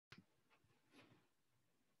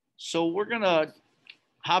So we're going to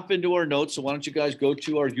hop into our notes. So why don't you guys go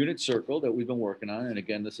to our unit circle that we've been working on. And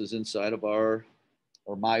again, this is inside of our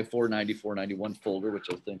or my 490, 491 folder, which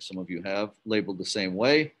I think some of you have labeled the same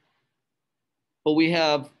way. But we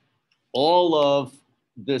have all of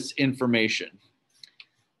this information.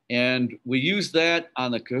 And we use that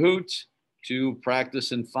on the Kahoot to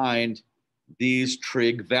practice and find these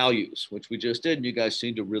trig values, which we just did. And you guys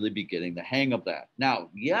seem to really be getting the hang of that. Now,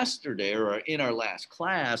 yesterday or in our last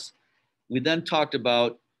class, we then talked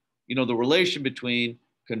about, the relation between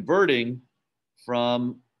converting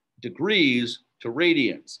from degrees to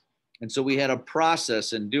radians. And so we had a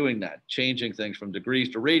process in doing that, changing things from degrees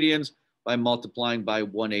to radians by multiplying by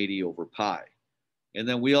 180 over pi. And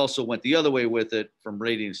then we also went the other way with it from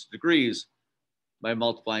radians to degrees by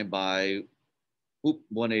multiplying by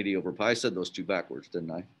 180 over pi. I said those two backwards,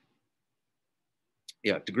 didn't I?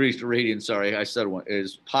 Yeah, degrees to radians, sorry. I said one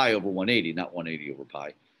is pi over 180, not 180 over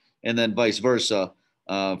pi. And then vice versa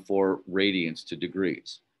for radians to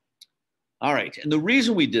degrees. All right, and the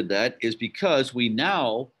reason we did that is because we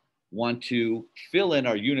now want to fill in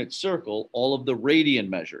our unit circle all of the radian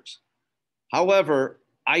measures. However,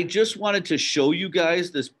 I just wanted to show you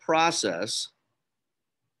guys this process,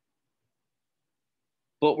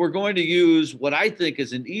 but we're going to use what I think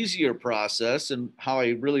is an easier process and how I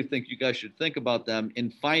really think you guys should think about them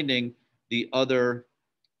in finding the other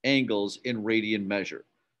angles in radian measure.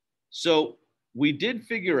 So we did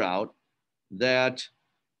figure out that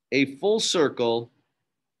a full circle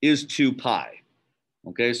is 2 pi.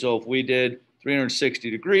 Okay, so if we did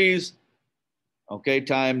 360 degrees, okay,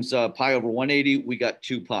 times pi over 180, we got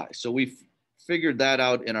 2 pi. So we figured that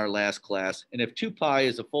out in our last class. And if 2 pi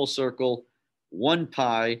is a full circle, 1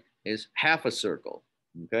 pi is half a circle.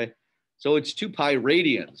 Okay, so it's 2 pi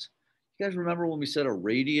radians. You guys remember when we said a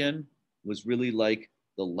radian was really like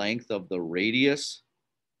the length of the radius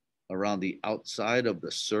around the outside of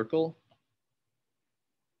the circle?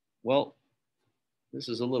 Well, this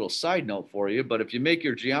is a little side note for you, but if you make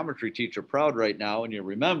your geometry teacher proud right now and you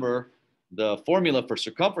remember the formula for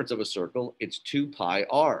circumference of a circle, it's 2 pi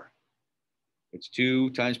r. It's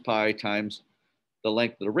 2 times pi times the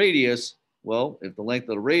length of the radius. Well, if the length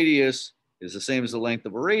of the radius is the same as the length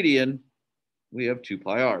of a radian, we have 2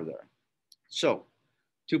 pi r there. So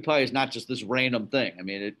 2 pi is not just this random thing. I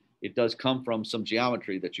mean, it does come from some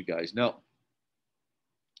geometry that you guys know.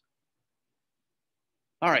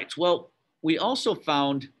 All right, well, we also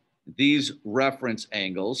found these reference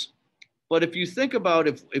angles. But if you think about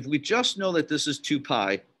if we just know that this is 2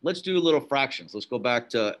 pi, let's do little fractions. Let's go back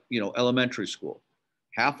to elementary school.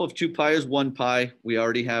 Half of 2 pi is 1 pi. We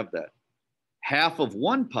already have that. Half of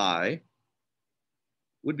 1 pi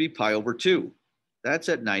would be pi over 2. That's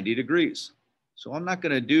at 90 degrees. So I'm not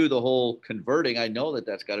going to do the whole converting. I know that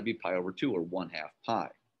that's got to be pi over 2 or 1/2 pi.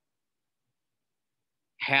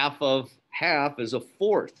 Half of half is a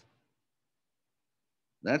fourth.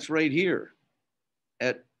 That's right here.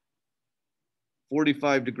 At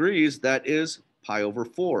 45 degrees, that is pi over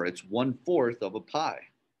 4. It's 1/4 of a pi.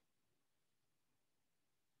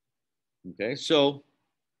 Okay, so,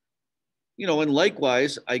 and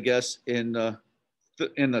likewise, I guess in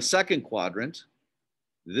the second quadrant,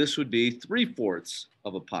 this would be 3/4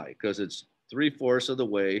 of a pi because it's 3/4 of the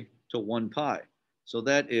way to 1 pi. So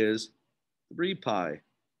that is 3 pi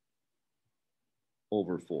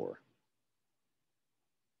over 4.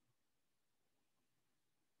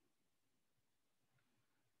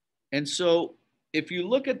 And so if you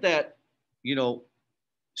look at that,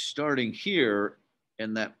 starting here,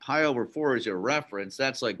 and that pi over 4 is your reference,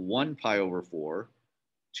 that's like 1 pi over 4,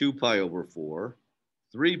 2 pi over 4,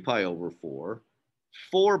 3 pi over 4,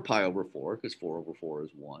 4 pi over 4, because 4 over 4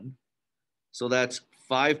 is 1. So that's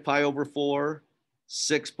 5 pi over 4,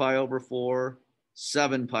 6 pi over 4,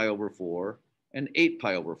 7 pi over 4, and 8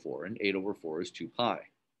 pi over 4. And 8 over 4 is 2 pi.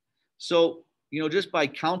 So, just by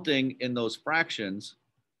counting in those fractions,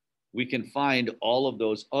 we can find all of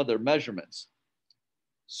those other measurements.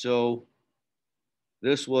 So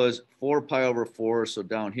this was 4 pi over 4. So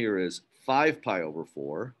down here is 5 pi over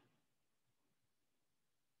 4.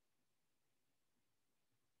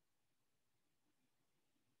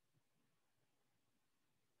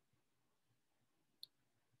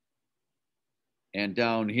 And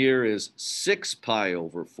down here is 6 pi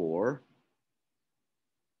over 4.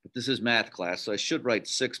 But this is math class, so I should write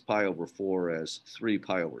 6 pi over 4 as 3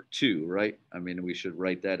 pi over 2, right? I mean, we should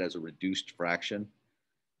write that as a reduced fraction.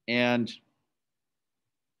 And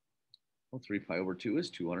 3 pi over 2 is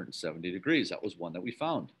 270 degrees. That was one that we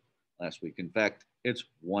found last week. In fact, it's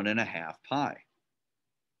 1.5 pi.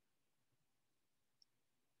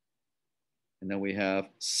 And then we have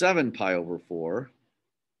 7 pi over 4.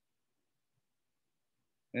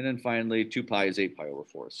 And then finally, 2 pi is 8 pi over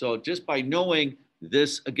 4. So just by knowing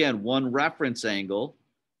this, again, one reference angle,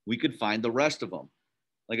 we could find the rest of them.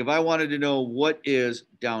 Like if I wanted to know what is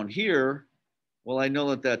down here, well, I know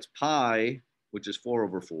that that's pi, which is 4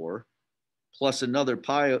 over 4, plus another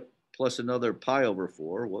pi over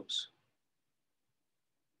 4. Whoops.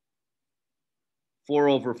 4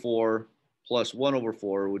 over 4 plus 1 over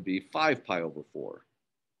 4 would be 5 pi over 4.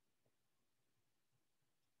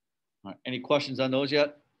 All right, any questions on those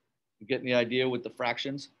yet? You getting the idea with the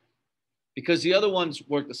fractions? Because the other ones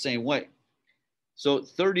work the same way. So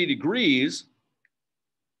 30 degrees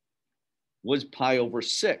was pi over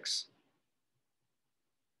 6.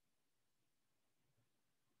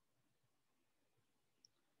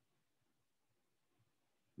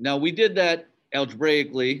 Now we did that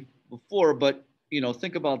algebraically before, but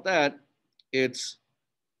think about that. It's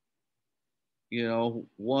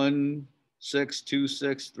 1 6 2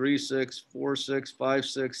 6 3 6 4 6 5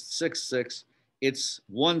 6 6 6. It's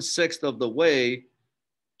 1/6 of the way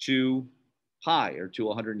to pi, or to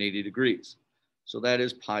 180 degrees. So that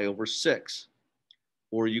is pi over 6.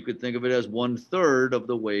 Or you could think of it as 1/3 of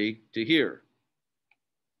the way to here.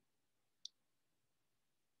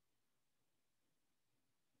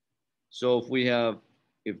 So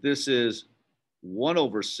if this is 1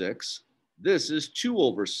 over 6, this is 2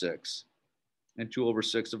 over 6. And 2 over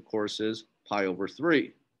 6, of course, is pi over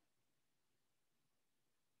 3.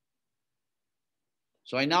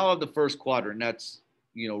 So I now have the first quadrant. That's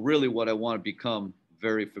really what I want to become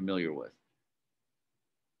very familiar with.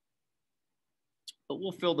 But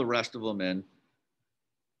we'll fill the rest of them in.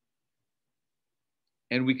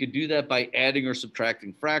 And we could do that by adding or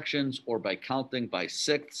subtracting fractions, or by counting by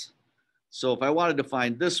sixths. So if I wanted to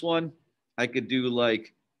find this one, I could do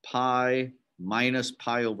like pi minus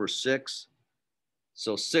pi over 6.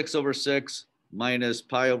 So 6 over 6 minus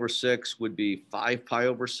pi over 6 would be 5 pi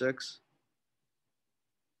over 6.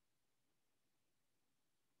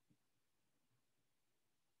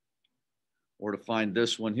 Or to find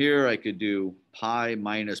this one here, I could do pi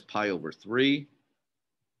minus pi over 3.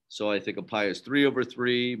 So I think a pi is 3 over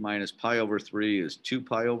 3 minus pi over 3 is 2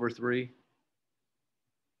 pi over 3.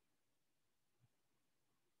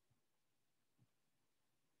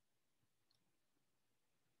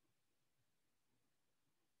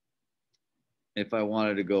 If I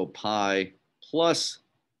wanted to go pi plus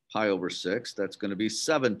pi over 6, that's going to be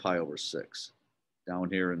 7 pi over 6 down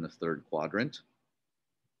here in the third quadrant.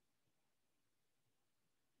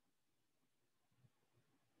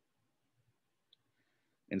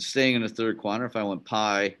 And staying in the third quadrant, if I went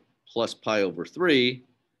pi plus pi over 3,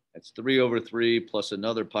 that's 3 over 3 plus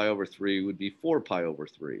another pi over 3 would be 4 pi over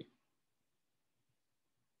 3.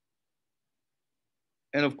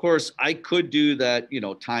 And of course, I could do that,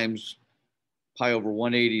 times pi over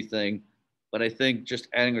 180 thing, but I think just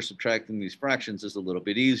adding or subtracting these fractions is a little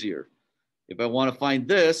bit easier. If I want to find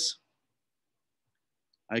this,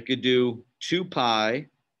 I could do 2 pi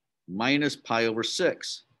minus pi over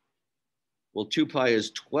 6. Well, 2 pi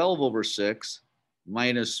is 12 over 6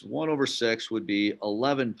 minus 1 over 6 would be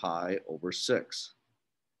 11 pi over 6.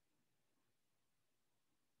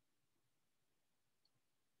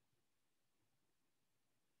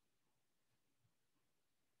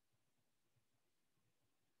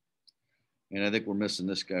 And I think we're missing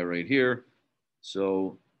this guy right here.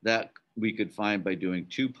 So that we could find by doing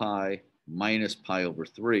 2 pi minus pi over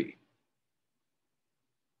 3.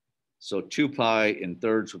 So 2 pi in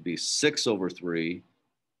thirds would be 6 over 3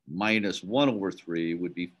 minus 1 over 3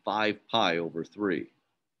 would be 5 pi over 3.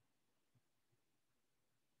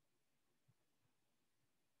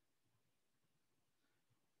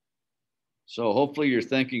 So hopefully you're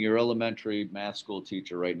thanking your elementary math school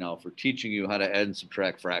teacher right now for teaching you how to add and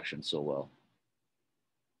subtract fractions so well.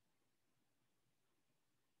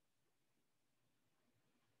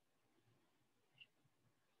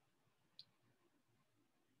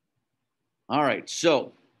 All right,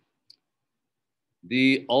 so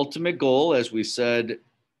the ultimate goal, as we said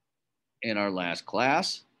in our last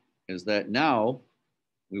class, is that now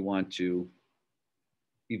we want to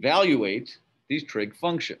evaluate these trig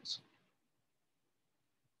functions.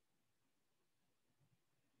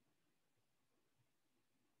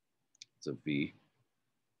 It's a V.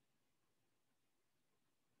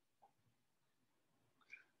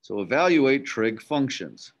 So evaluate trig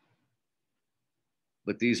functions.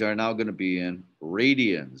 But these are now going to be in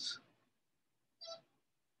radians.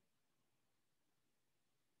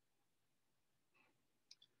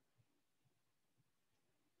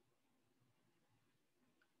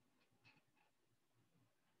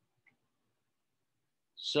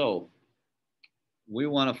 So we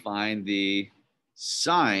want to find the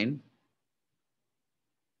sine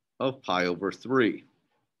of pi over 3.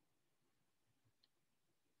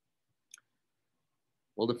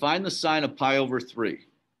 Well, to find the sine of pi over 3,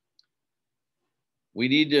 we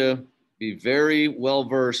need to be very well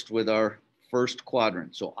versed with our first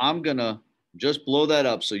quadrant. So I'm going to just blow that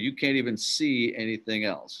up so you can't even see anything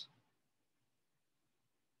else.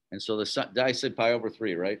 And so I said pi over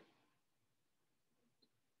 3, right?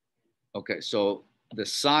 Okay, so the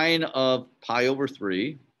sine of pi over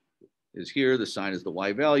 3 is here. The sine is the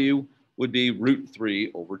y value, would be root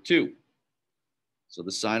 3 over 2. So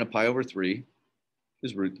the sine of pi over 3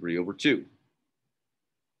 is root 3 over 2.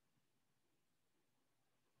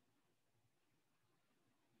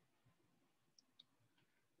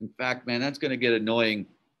 In fact, man, that's going to get annoying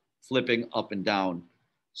flipping up and down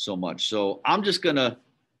so much. So I'm just going to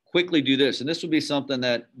quickly do this. And this would be something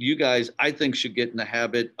that you guys, I think, should get in the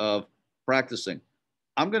habit of practicing.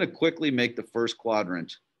 I'm going to quickly make the first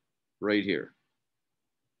quadrant right here.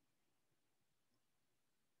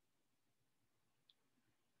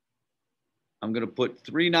 I'm going to put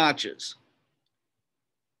 3 notches.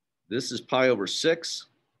 This is pi over 6.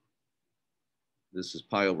 This is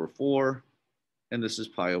pi over 4. And this is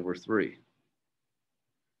pi over 3.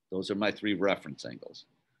 Those are my 3 reference angles.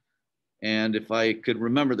 And if I could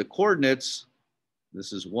remember the coordinates,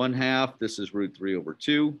 this is 1/2. This is root 3 over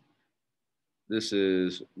 2. This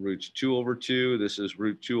is root 2 over 2. This is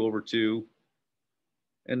root 2 over 2.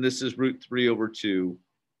 And this is root 3 over 2,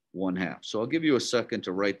 1/2. So I'll give you a second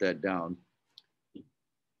to write that down.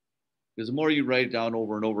 Because the more you write it down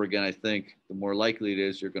over and over again, I think, the more likely it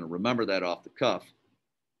is you're going to remember that off the cuff.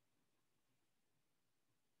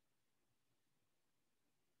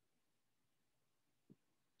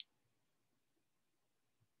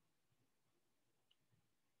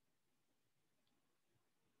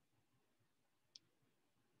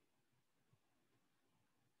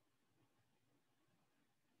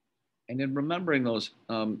 And in remembering those,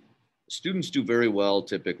 students do very well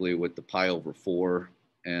typically with the pi over 4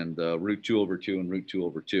 and root 2 over 2 and root 2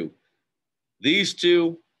 over 2. These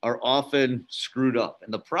two are often screwed up.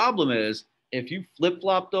 And the problem is, if you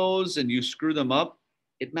flip-flop those and you screw them up,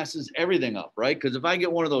 it messes everything up, right? Because if I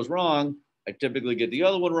get one of those wrong, I typically get the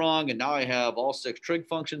other one wrong. And now I have all 6 trig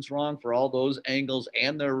functions wrong for all those angles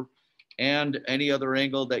and any other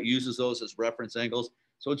angle that uses those as reference angles.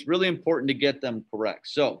 So it's really important to get them correct.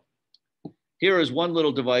 So here is one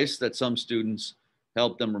little device that some students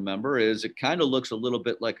help them remember is it kind of looks a little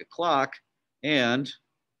bit like a clock, and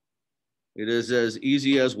it is as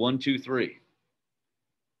easy as 1, 2, 3.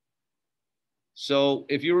 So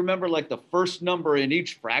if you remember like the first number in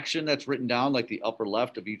each fraction that's written down, like the upper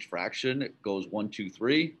left of each fraction, it goes 1, 2,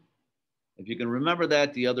 3. If you can remember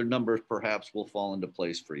that, the other numbers perhaps will fall into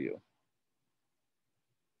place for you.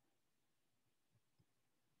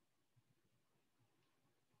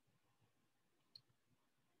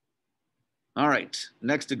 All right,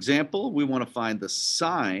 next example, we want to find the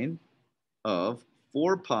sine of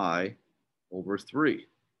 4 pi over 3.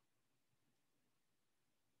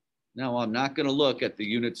 Now, I'm not going to look at the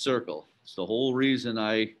unit circle. It's the whole reason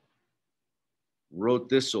I wrote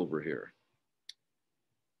this over here.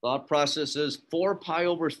 Thought process is 4 pi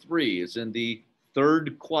over 3 is in the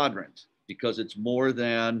 3rd quadrant because it's more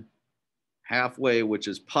than halfway, which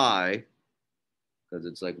is pi, because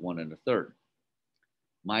it's like 1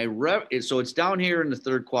 1/3. So it's down here in the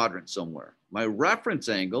 3rd quadrant somewhere. My reference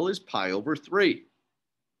angle is pi over 3.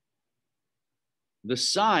 The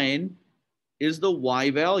sine is the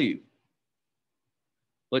y value.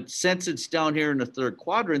 But since it's down here in the 3rd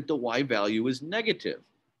quadrant, the y value is negative.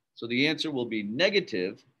 So the answer will be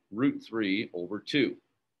negative root 3 over 2.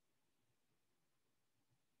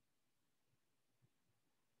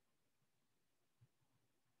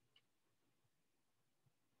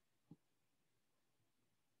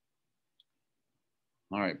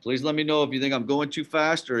 All right, please let me know if you think I'm going too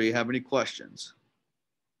fast or you have any questions.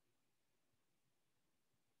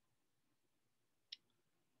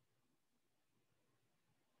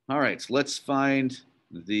 All right, so let's find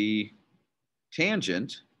the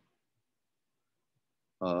tangent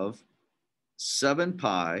of 7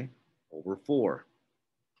 pi over 4.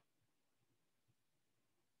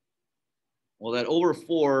 Well, that over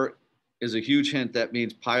 4 is a huge hint. That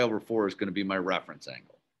means pi over 4 is going to be my reference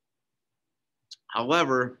angle.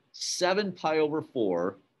 However, 7 pi over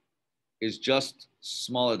 4 is just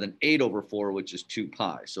smaller than 8 over 4, which is 2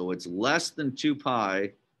 pi. So it's less than 2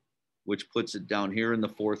 pi, which puts it down here in the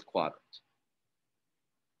 4th quadrant.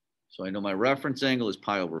 So I know my reference angle is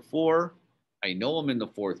pi over 4. I know I'm in the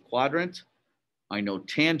 4th quadrant. I know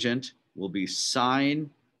tangent will be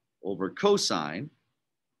sine over cosine.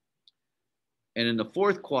 And in the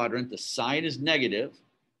 4th quadrant, the sine is negative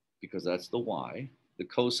because that's the y. The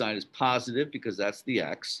cosine is positive because that's the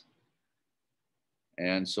x.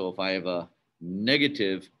 And so if I have a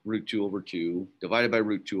negative root 2 over 2 divided by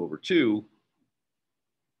root 2 over 2,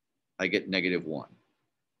 I get negative 1.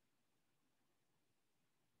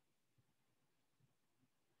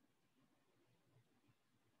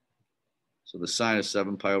 So the sine of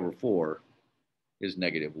 7 pi over 4 is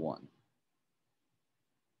negative 1.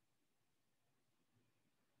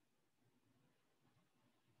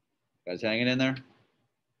 Guys hanging in there?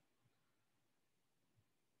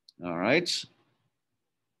 All right.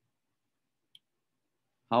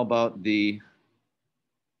 How about the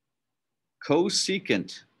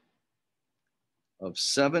cosecant of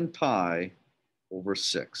 7 pi over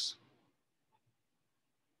 6?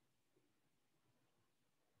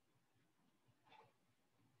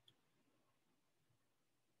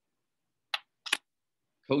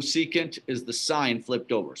 Cosecant is the sign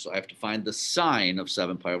flipped over. So I have to find the sine of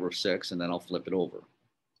 7 pi over 6, and then I'll flip it over.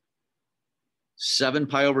 7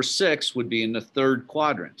 pi over 6 would be in the third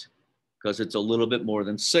quadrant because it's a little bit more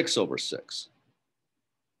than 6 over 6,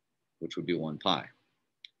 which would be 1 pi.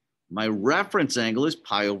 My reference angle is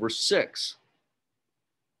pi over 6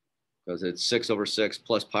 because it's 6 over 6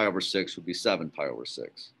 plus pi over 6 would be 7 pi over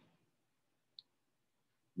 6.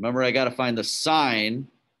 Remember, I got to find the sine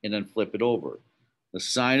and then flip it over. The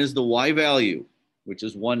sine is the y value, which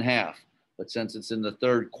is 1/2. But since it's in the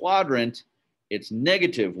third quadrant, it's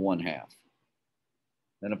negative 1/2.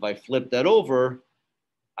 Then if I flip that over,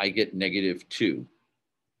 I get negative 2.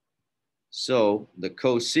 So the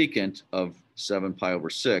cosecant of 7 pi over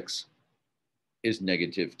 6 is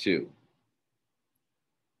negative 2.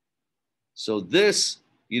 So this,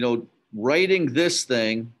 writing this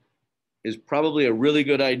thing is probably a really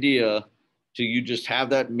good idea to you just have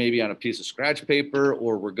that maybe on a piece of scratch paper,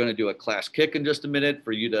 or we're going to do a class kick in just a minute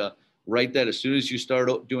for you to write that as soon as you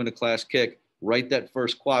start doing a class kick, write that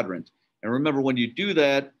first quadrant. And remember, when you do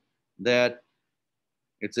that, that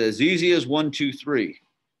it's as easy as 1, 2, 3,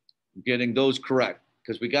 getting those correct,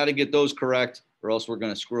 because we got to get those correct or else we're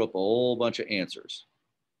going to screw up a whole bunch of answers.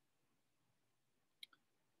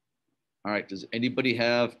 All right, does anybody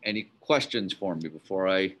have any questions for me before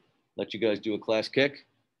I let you guys do a class kick?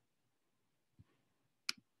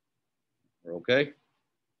 We're okay?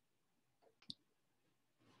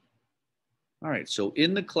 All right, so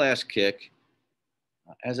in the class kick,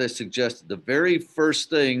 as I suggested, the very first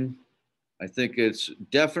thing I think it's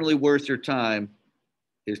definitely worth your time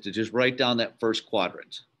is to just write down that first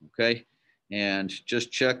quadrant, okay? And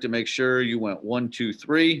just check to make sure you went 1, 2,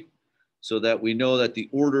 3, so that we know that the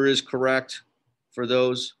order is correct for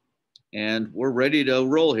those. And we're ready to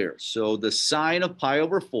roll here. So the sine of pi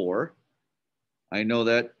over 4, I know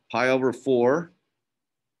that pi over 4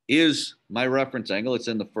 is my reference angle. It's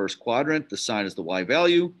in the first quadrant. The sine is the y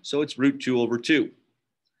value, so it's root 2 over 2.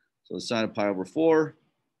 So the sine of pi over 4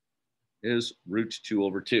 is root 2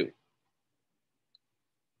 over 2.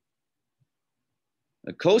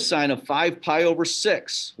 The cosine of 5 pi over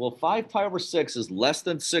 6. Well, 5 pi over 6 is less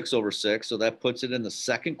than 6 over 6, so that puts it in the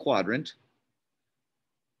second quadrant.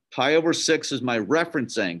 Pi over 6 is my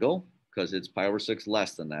reference angle because it's pi over 6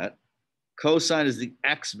 less than that. Cosine is the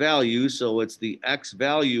x value, so it's the x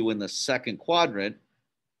value in the second quadrant,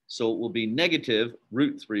 so it will be negative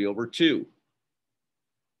root 3 over 2.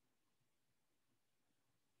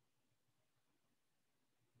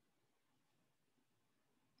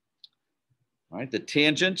 All right, the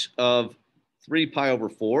tangent of 3 pi over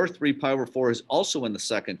 4. 3 pi over 4 is also in the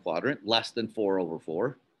second quadrant, less than 4 over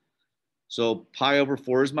 4. So pi over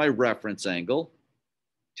 4 is my reference angle.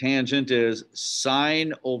 Tangent is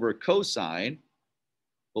sine over cosine,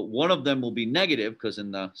 but one of them will be negative because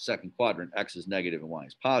in the second quadrant, x is negative and y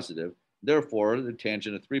is positive. Therefore, the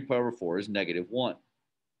tangent of 3 pi over 4 is negative 1.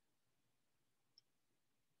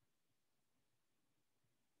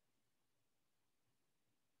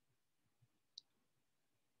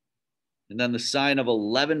 And then the sine of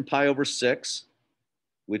 11 pi over 6,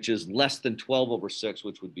 which is less than 12 over 6,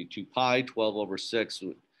 which would be 2 pi. 12 over 6,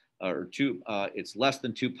 or 2, it's less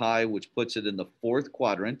than 2 pi, which puts it in the fourth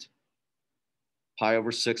quadrant. Pi over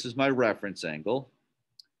 6 is my reference angle.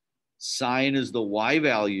 Sine is the y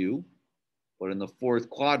value, but in the fourth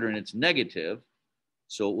quadrant, it's negative.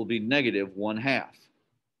 So it will be negative 1/2.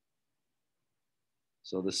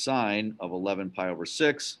 So the sine of 11 pi over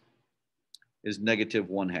 6 is negative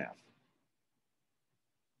 1/2.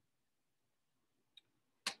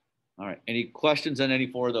 All right, any questions on any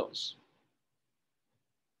four of those?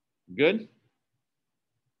 Good?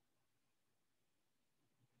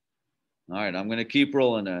 All right, I'm going to keep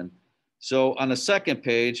rolling then. So on the second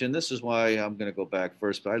page, and this is why I'm going to go back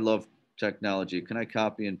first, but I love technology. Can I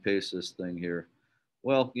copy and paste this thing here?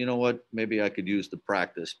 Well, you know what? Maybe I could use the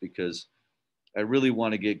practice because I really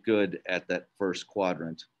want to get good at that first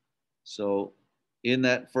quadrant. So in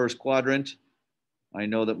that first quadrant, I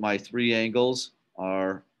know that my three angles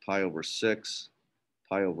are pi over 6,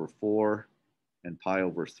 pi over 4, and pi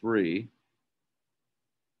over 3.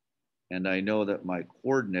 And I know that my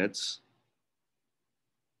coordinates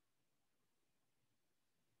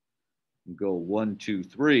go 1, 2,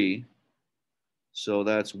 3. So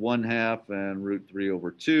that's 1/2 and root 3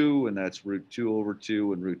 over 2, and that's root 2 over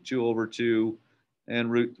 2 and root 2 over 2,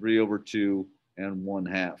 and root 3 over 2 and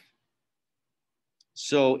 1/2.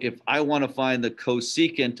 So if I want to find the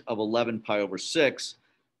cosecant of 11 pi over 6,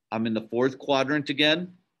 I'm in the fourth quadrant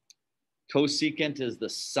again. Cosecant is the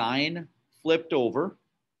sine flipped over.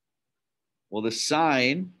 Well, the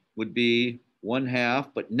sine would be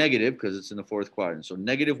 1/2, but negative because it's in the fourth quadrant. So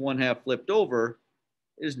negative 1/2 flipped over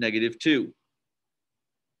is negative 2.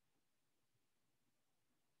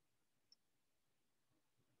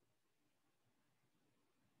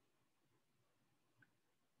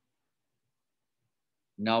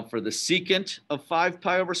 Now for the secant of 5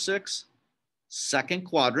 pi over 6, second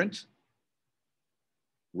quadrant,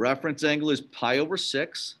 reference angle is pi over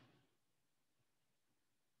 6.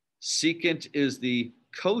 Secant is the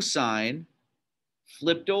cosine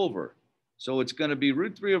flipped over. So it's going to be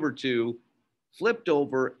root 3 over 2 flipped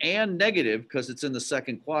over and negative because it's in the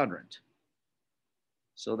second quadrant.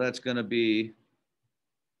 So that's going to be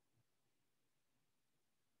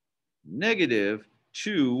negative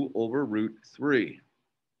 2 over root 3,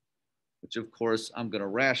 which of course I'm going to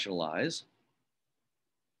rationalize.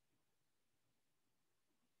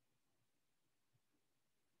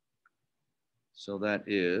 So that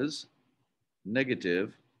is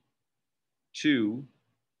negative 2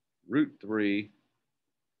 root 3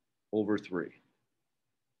 over 3.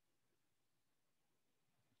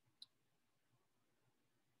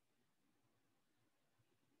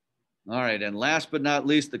 All right, and last but not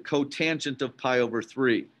least, the cotangent of pi over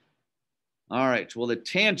 3. All right, well, the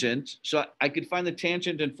tangent, so I could find the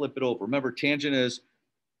tangent and flip it over. Remember, tangent is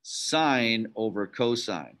sine over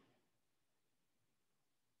cosine.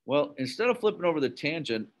 Well, instead of flipping over the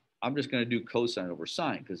tangent, I'm just going to do cosine over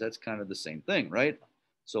sine because that's kind of the same thing, right?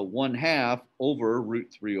 So 1/2 over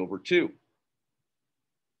root 3 over 2.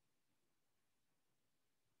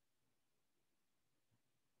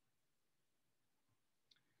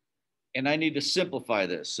 And I need to simplify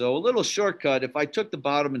this. So a little shortcut, if I took the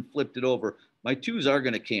bottom and flipped it over, my 2's are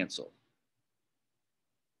going to cancel.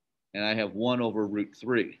 And I have 1 over root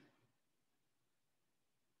 3.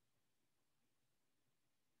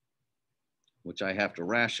 Which I have to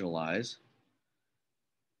rationalize.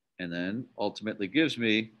 And then ultimately gives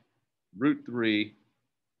me root 3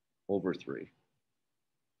 over 3.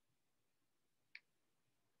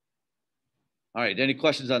 All right, any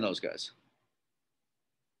questions on those guys?